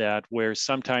result of that, where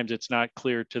sometimes it's not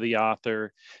clear to the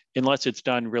author, unless it's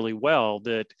done really well,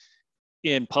 that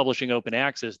in publishing open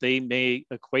access, they may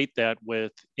equate that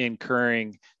with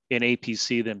incurring an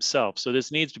APC themselves. So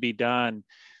this needs to be done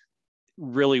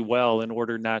really well in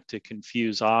order not to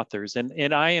confuse authors.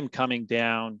 And I am coming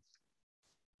down,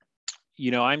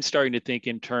 I'm starting to think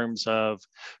in terms of,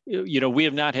 we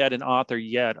have not had an author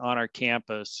yet on our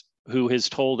campus who has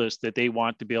told us that they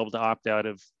want to be able to opt out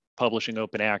of publishing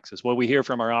open access. What we hear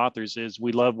from our authors is,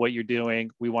 we love what you're doing.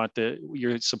 We want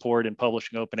your support in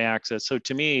publishing open access. So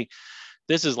to me,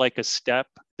 this is like a step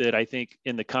that I think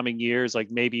in the coming years,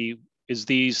 like maybe as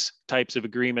these types of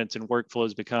agreements and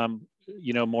workflows become,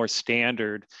 more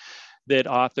standard, that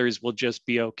authors will just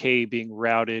be okay being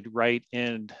routed right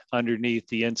in underneath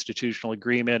the institutional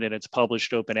agreement, and it's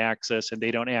published open access, and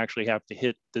they don't actually have to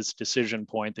hit this decision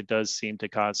point that does seem to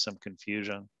cause some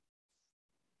confusion.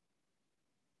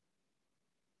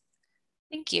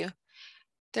 Thank you.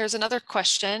 There's another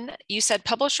question. You said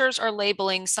publishers are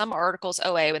labeling some articles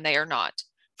OA when they are not.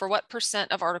 For what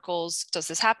 % of articles does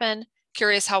this happen?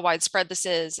 Curious how widespread this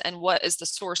is, and what is the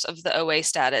source of the OA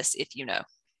status, if you know?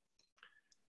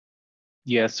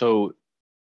 Yeah, so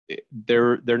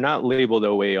they're not labeled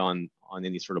OA on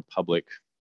any sort of public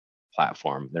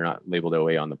platform. They're not labeled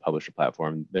OA on the publisher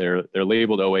platform. They're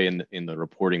labeled OA in the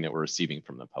reporting that we're receiving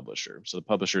from the publisher. So the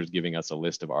publisher is giving us a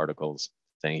list of articles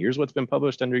saying, here's what's been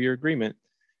published under your agreement,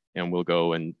 and we'll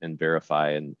go and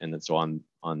verify and so on.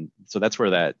 So that's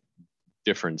where that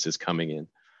difference is coming in.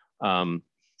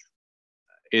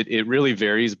 It really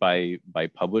varies by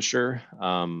publisher.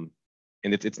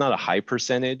 And it's not a high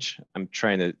percentage. I'm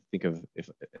trying to think of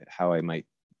how I might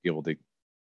be able to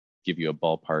give you a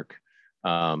ballpark.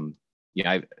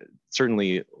 I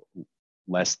certainly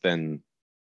less than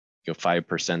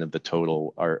 5% of the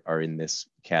total are in this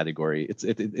category.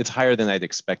 It's higher than I'd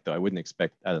expect, though. I wouldn't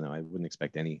expect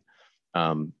any.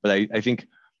 But I think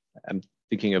I'm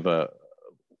thinking of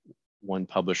one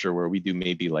publisher where we do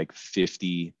maybe like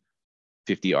 50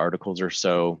 articles or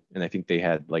so, and I think they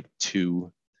had like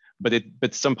 2.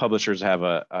 But some publishers have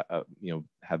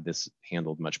have this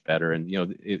handled much better, and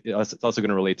it's also going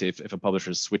to relate to if a publisher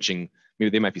is switching,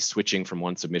 maybe they might be switching from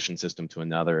one submission system to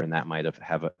another, and that might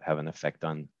have an effect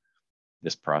on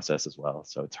this process as well.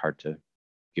 So it's hard to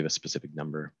give a specific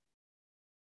number.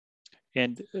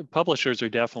 And publishers are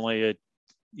definitely at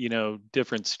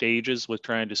different stages with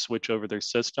trying to switch over their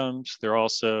systems. They're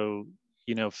also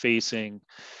facing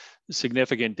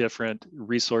significant different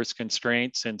resource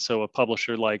constraints. And so a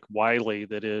publisher like Wiley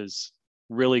that is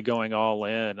really going all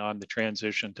in on the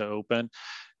transition to open,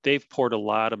 they've poured a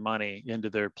lot of money into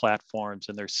their platforms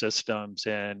and their systems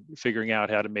and figuring out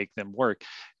how to make them work.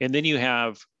 And then you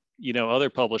have other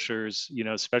publishers,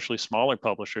 especially smaller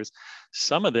publishers,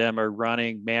 some of them are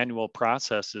running manual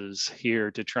processes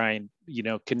here to try and,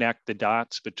 connect the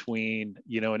dots between,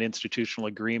 an institutional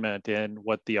agreement and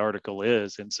what the article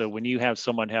is. And so when you have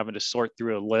someone having to sort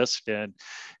through a list and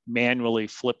manually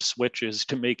flip switches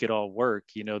to make it all work,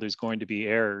 there's going to be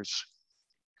errors.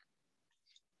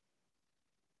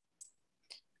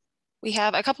 We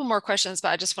have a couple more questions, but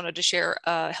I just wanted to share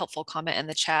a helpful comment in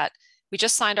the chat. We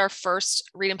just signed our first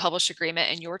read and publish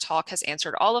agreement, and your talk has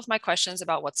answered all of my questions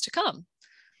about what's to come.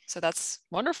 So that's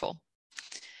wonderful.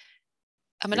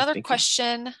 Another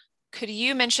question, could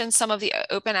you mention some of the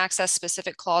open access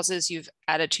specific clauses you've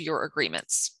added to your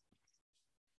agreements?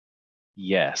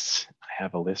 Yes, I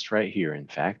have a list right here, in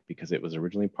fact, because it was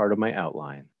originally part of my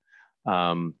outline.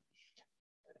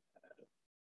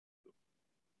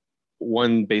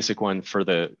 One basic one for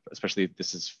especially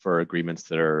this is for agreements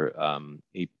that are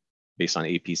based on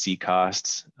APC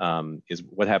costs, is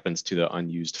what happens to the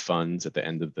unused funds at the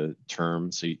end of the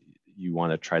term. So you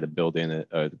want to try to build in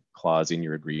a clause in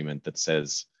your agreement that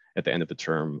says at the end of the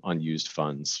term, unused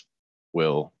funds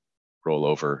will roll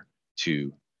over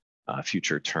to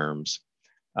future terms.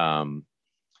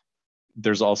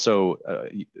 There's also,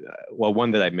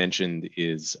 one that I mentioned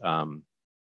is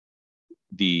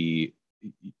you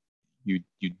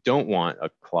don't want a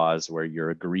clause where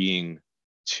you're agreeing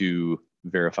to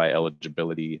verify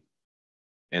eligibility,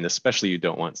 and especially you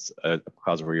don't want a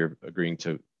clause where you're agreeing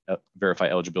to verify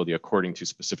eligibility according to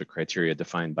specific criteria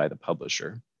defined by the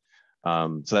publisher.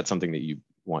 So that's something that you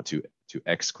want to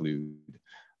exclude.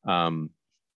 Let's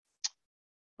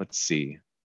see.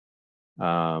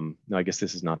 No, I guess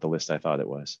this is not the list I thought it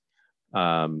was.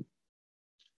 The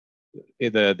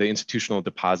institutional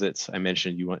deposits I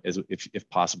mentioned, you want, if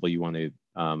possible, you want to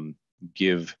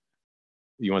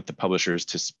you want the publishers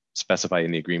to specify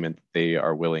in the agreement they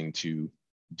are willing to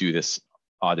do this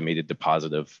automated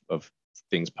deposit of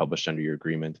things published under your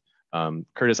agreement.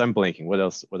 Curtis, I'm blanking. What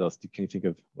else? Can you think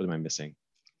of? What am I missing?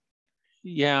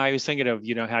 Yeah, I was thinking of,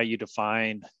 how you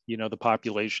define, the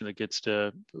population that gets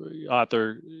to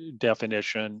author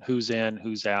definition, who's in,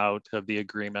 who's out of the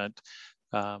agreement.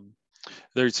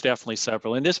 There's definitely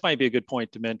several. And this might be a good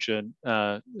point to mention,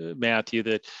 Matthew,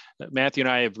 that Matthew and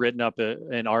I have written up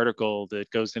an article that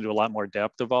goes into a lot more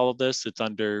depth of all of this. It's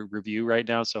under review right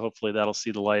now. So hopefully that'll see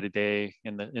the light of day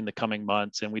in the coming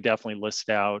months. And we definitely list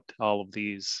out all of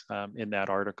these in that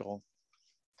article.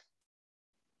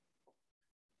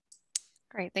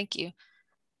 Great, thank you.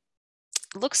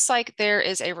 Looks like there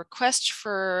is a request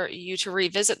for you to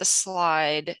revisit the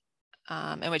slide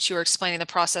in which you were explaining the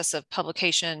process of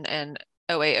publication and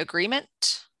OA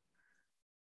agreement.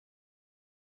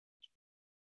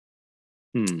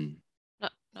 Not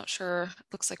sure.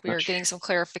 Looks like we are getting some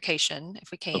clarification if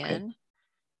we can.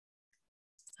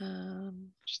 Okay.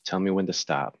 Just tell me when to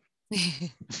stop.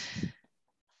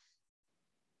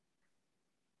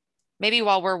 Maybe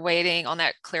while we're waiting on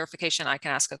that clarification, I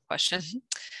can ask a question.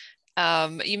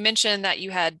 You mentioned that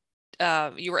you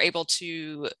were able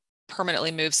to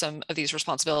permanently move some of these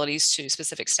responsibilities to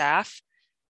specific staff.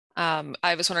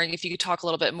 I was wondering if you could talk a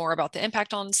little bit more about the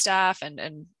impact on staff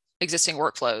and existing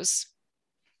workflows.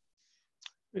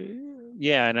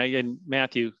 Yeah, and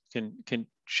Matthew can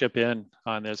chip in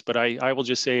on this, but I will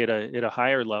just say at a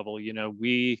higher level,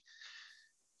 we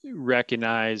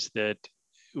recognize that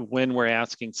when we're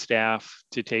asking staff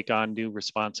to take on new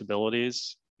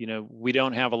responsibilities, we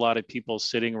don't have a lot of people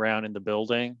sitting around in the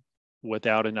building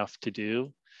without enough to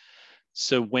do.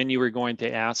 So when you are going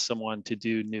to ask someone to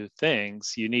do new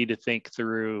things, you need to think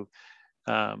through,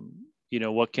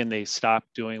 what can they stop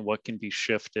doing? What can be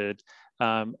shifted?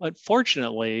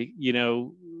 Unfortunately,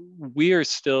 we are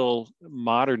still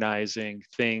modernizing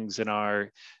things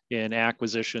in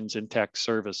acquisitions and tech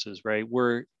services, right?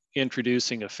 We're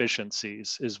introducing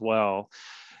efficiencies as well.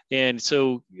 And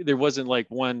so there wasn't like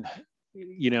one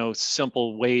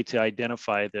simple way to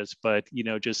identify this, but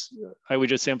I would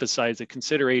just emphasize that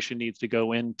consideration needs to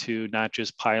go into not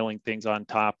just piling things on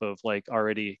top of like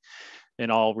already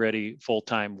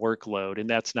full-time workload. And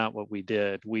that's not what we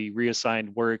did. We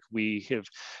reassigned work. We have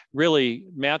really,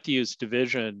 Matthew's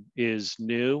division is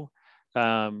new.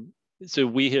 So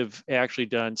we have actually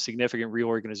done significant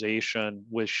reorganization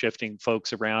with shifting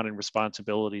folks around and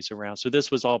responsibilities around. So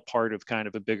this was all part of kind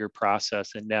of a bigger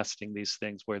process and nesting these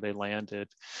things where they landed.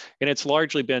 And it's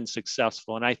largely been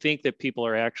successful. And I think that people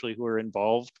who are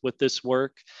involved with this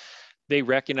work, they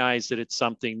recognize that it's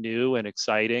something new and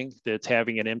exciting, that's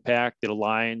having an impact that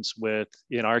aligns with,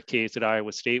 in our case at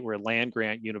Iowa State, we're a land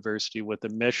grant university with a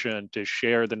mission to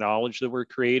share the knowledge that we're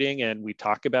creating, and we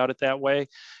talk about it that way.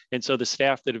 And so the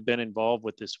staff that have been involved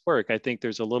with this work, I think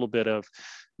there's a little bit of,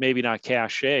 maybe not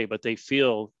cachet, but they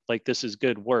feel like this is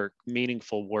good work,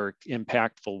 meaningful work,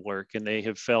 impactful work, and they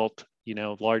have felt,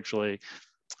 largely,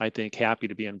 I think, happy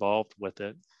to be involved with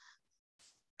it.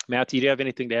 Matt, do you have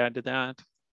anything to add to that?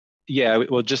 Yeah,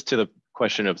 well, just to the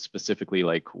question of specifically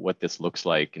like what this looks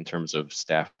like in terms of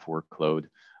staff workload.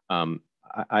 So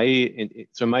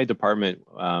in my department,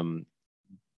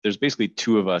 there's basically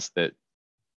two of us that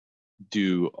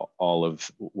do all of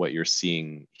what you're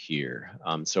seeing here.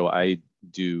 So I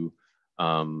do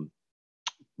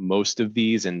most of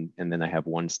these, and then I have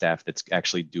one staff that's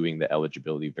actually doing the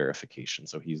eligibility verification.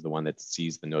 So he's the one that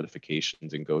sees the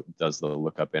notifications and does the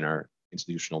lookup in our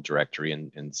institutional directory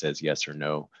and says yes or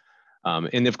no.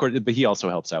 And of course, but he also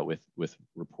helps out with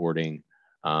reporting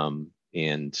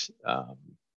and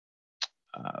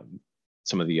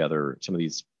some of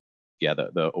these,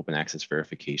 the open access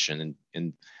verification.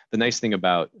 And the nice thing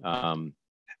about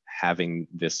having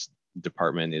this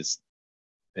department is,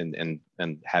 and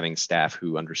having staff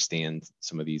who understand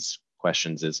some of these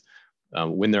questions is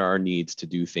when there are needs to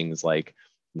do things like,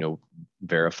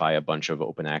 verify a bunch of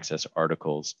open access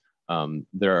articles,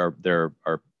 there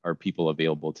are people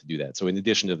available to do that. So in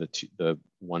addition to the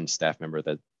one staff member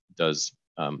that does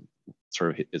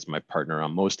sort of is my partner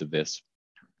on most of this,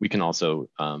 we can also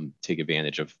take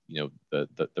advantage of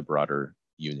the broader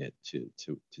unit to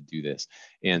do this.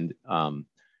 And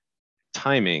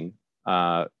timing,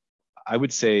 I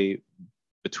would say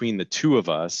between the two of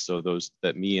us, so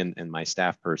me and my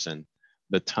staff person,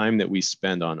 the time that we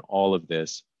spend on all of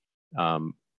this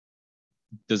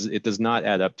does not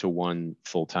add up to one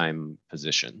full-time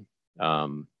position.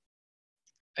 And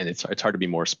it's hard to be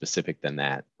more specific than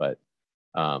that, but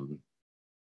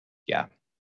yeah,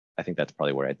 I think that's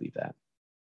probably where I'd leave that.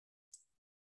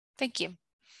 Thank you.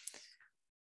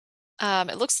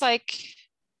 It looks like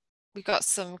we got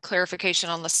some clarification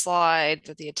on the slide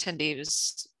that the attendee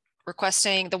was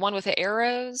requesting, the one with the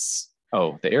arrows.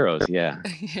 Oh, the arrows, yeah.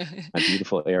 My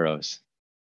beautiful arrows.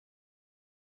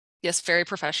 Yes, very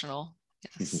professional.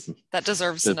 Yes, that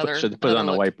deserves should put it on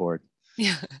the whiteboard.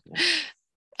 Yeah.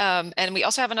 And we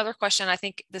also have another question. I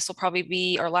think this will probably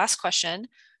be our last question.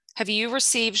 Have you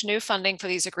received new funding for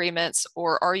these agreements,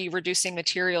 or are you reducing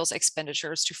materials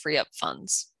expenditures to free up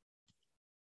funds?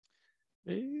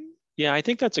 Yeah, I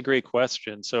think that's a great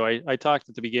question. So I talked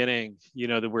at the beginning,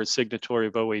 that we're a signatory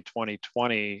of OA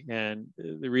 2020. And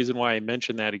the reason why I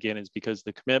mentioned that again is because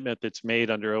the commitment that's made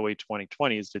under OA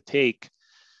 2020 is to take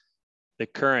the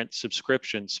current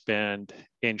subscription spend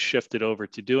and shift it over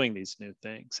to doing these new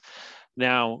things.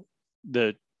 Now,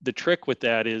 the trick with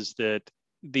that is that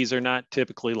these are not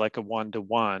typically like a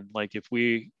one-to-one. Like if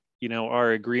we,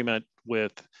 our agreement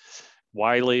with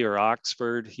Wiley or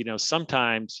Oxford,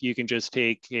 sometimes you can just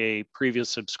take a previous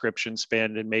subscription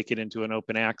spend and make it into an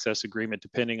open access agreement,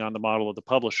 depending on the model of the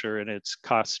publisher, and it's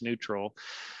cost neutral.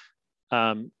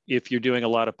 If you're doing a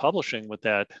lot of publishing with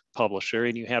that publisher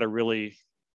and you had a really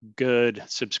good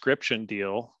subscription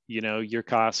deal, your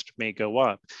cost may go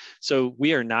up. So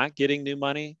we are not getting new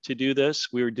money to do this.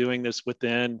 We are doing this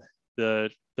within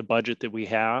the budget that we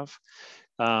have.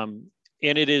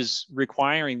 And it is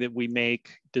requiring that we make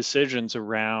decisions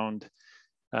around,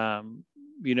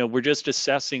 we're just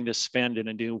assessing the spend in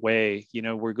a new way.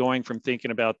 We're going from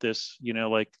thinking about this,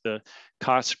 like the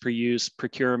cost per use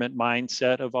procurement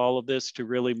mindset of all of this to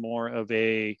really more of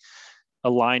a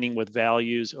aligning with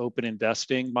values, open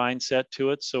investing mindset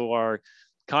to it. So our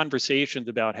conversations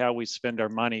about how we spend our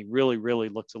money really, really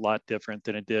looks a lot different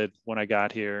than it did when I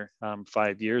got here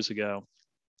 5 years ago.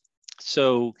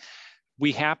 So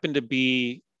we happen to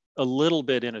be a little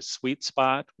bit in a sweet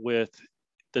spot with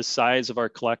the size of our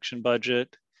collection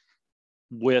budget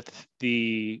with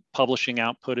the publishing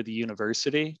output of the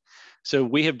university. So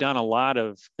we have done a lot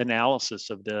of analysis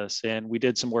of this, and we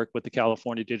did some work with the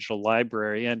California Digital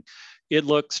Library, and it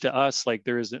looks to us like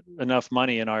there is enough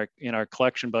money in our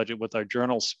collection budget with our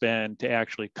journal spend to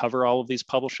actually cover all of these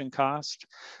publishing costs.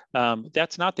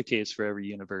 That's not the case for every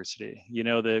university.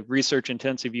 The research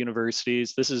intensive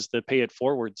universities, this is the pay it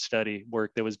forward study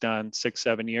work that was done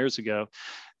 6-7 years ago.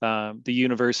 The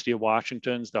University of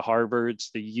Washington's, the Harvards,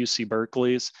 the UC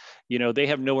Berkeley's, they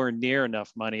have nowhere near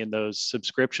enough money in those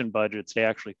subscription budgets to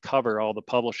actually cover all the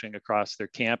publishing across their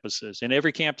campuses. And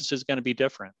every campus is going to be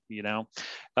different,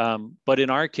 But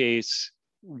in our case,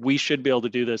 we should be able to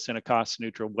do this in a cost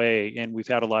neutral way. And we've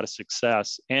had a lot of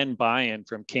success and buy-in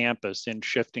from campus in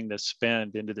shifting this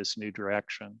spend into this new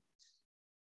direction.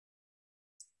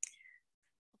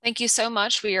 Thank you so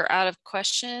much. We are out of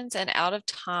questions and out of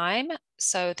time.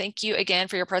 So thank you again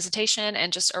for your presentation.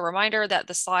 And just a reminder that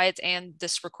the slides and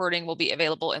this recording will be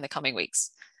available in the coming weeks.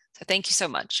 So thank you so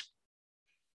much.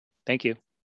 Thank you.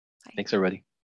 Thanks, everybody.